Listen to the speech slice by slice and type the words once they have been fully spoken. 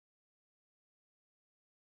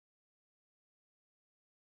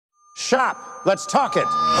shop. Let's talk it.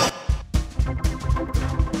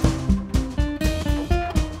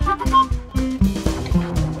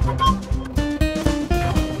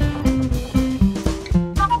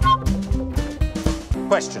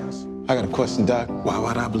 Questions? I got a question, Doc.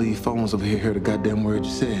 Why'd I believe phones over here heard the goddamn word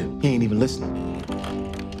you said? He ain't even listening.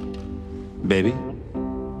 Baby?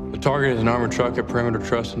 The target is an armored truck at Perimeter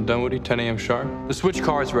Trust in Dunwoody, 10 a.m. sharp. The switch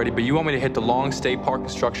car is ready, but you want me to hit the long stay parking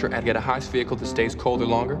structure and get a heist vehicle that stays colder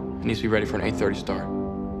longer? It needs to be ready for an 8:30 start.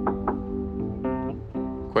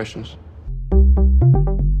 Questions? You've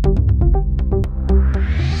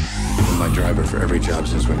been my driver for every job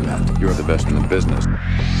since we met. You're the best in the business. I'm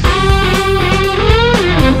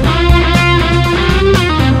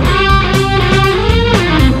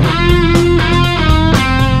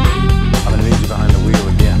gonna need you behind the wheel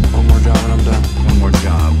again. One more job and I'm done. One more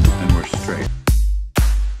job and we're straight.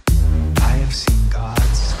 I have seen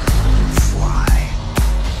gods fly.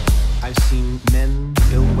 I've seen men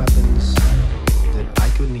build weapons that I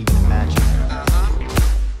couldn't even imagine. I've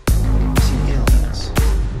seen aliens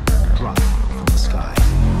drop from the sky.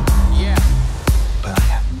 Yeah. But I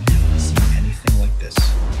have never seen anything like this.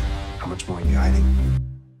 How much more are you hiding?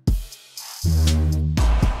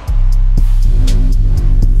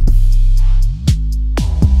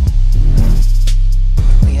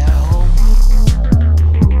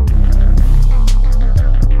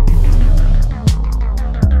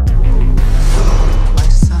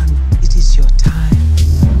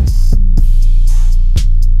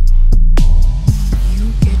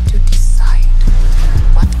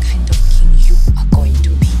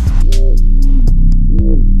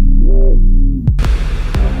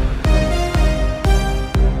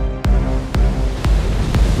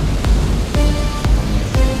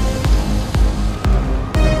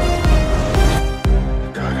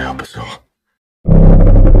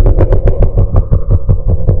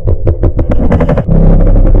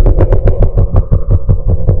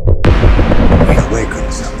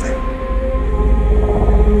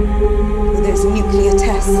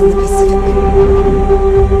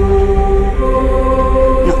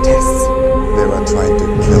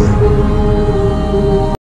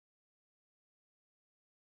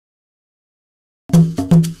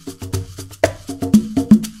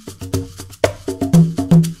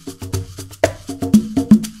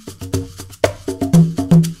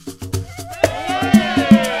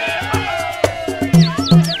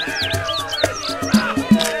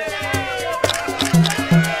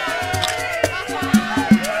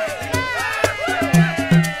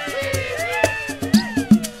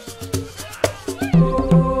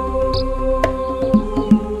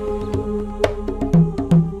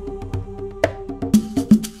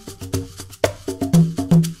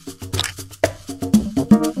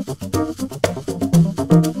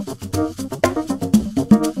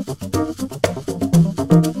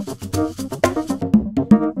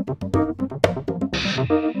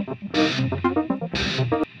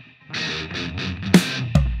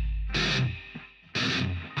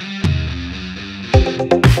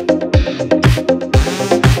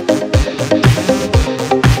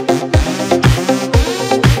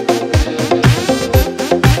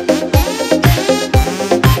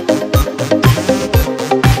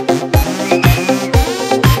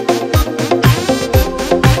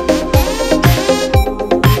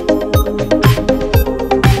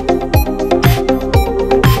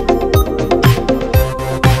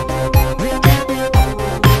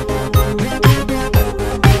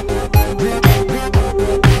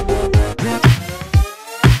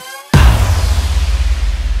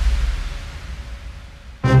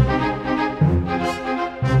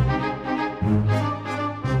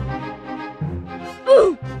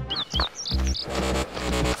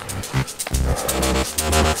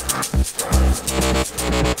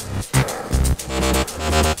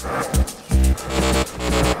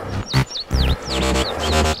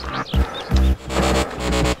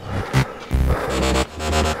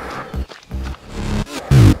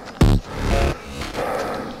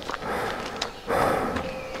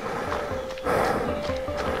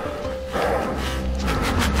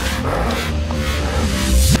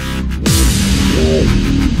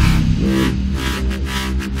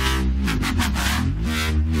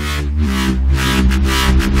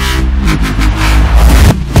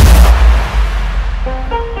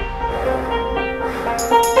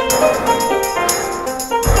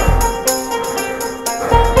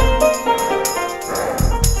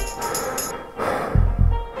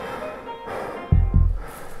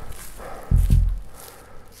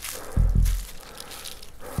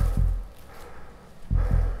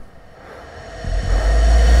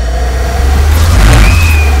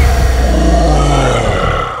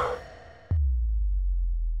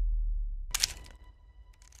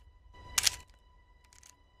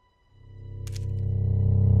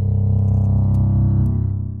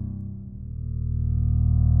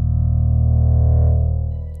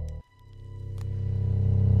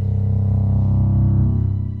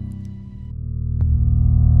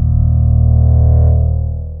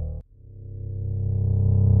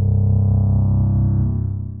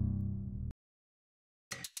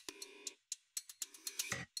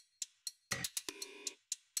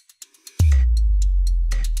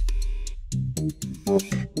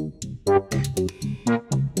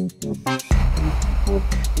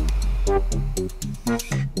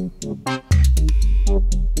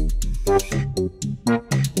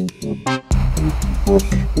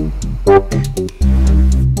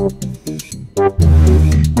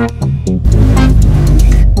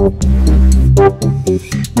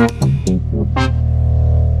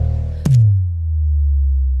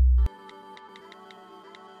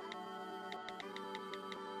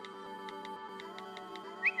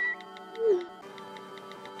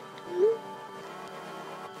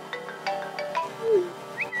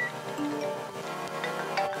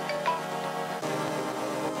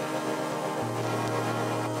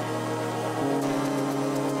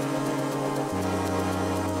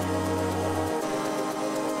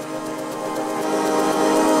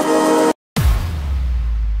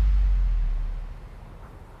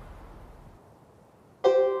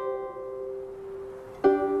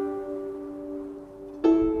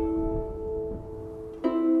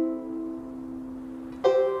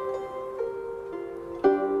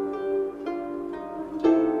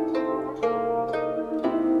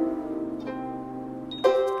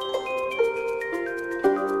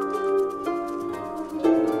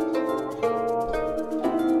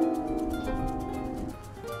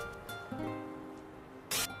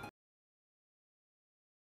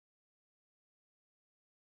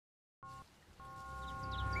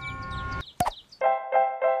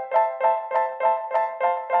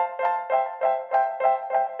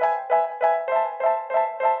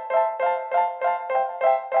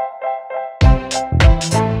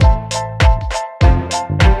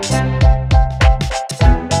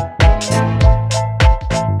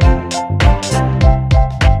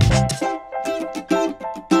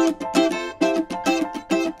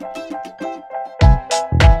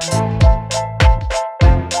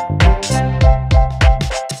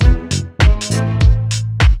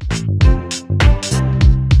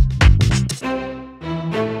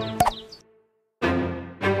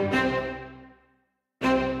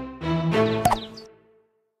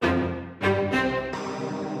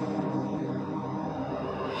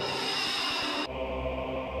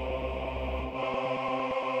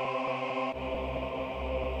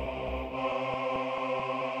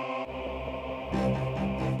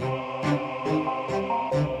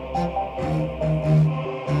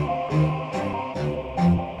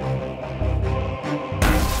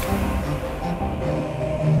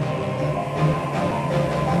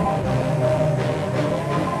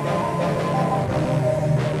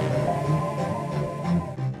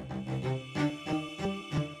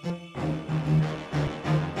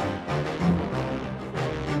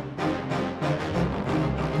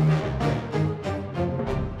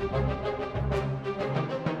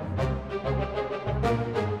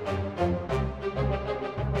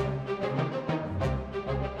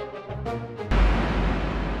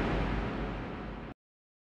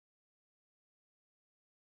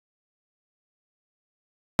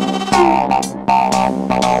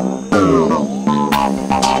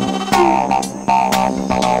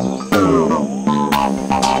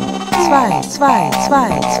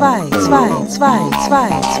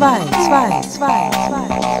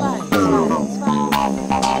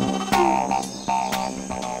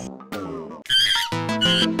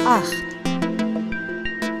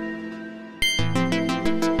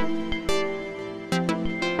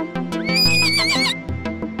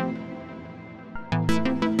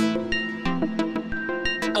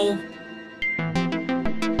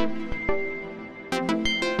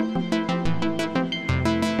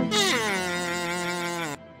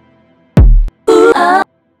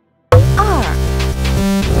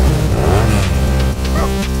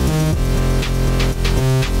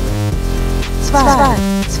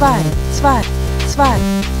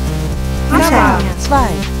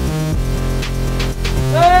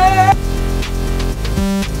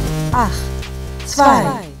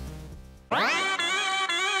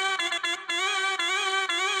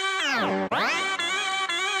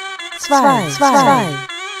 Zwei.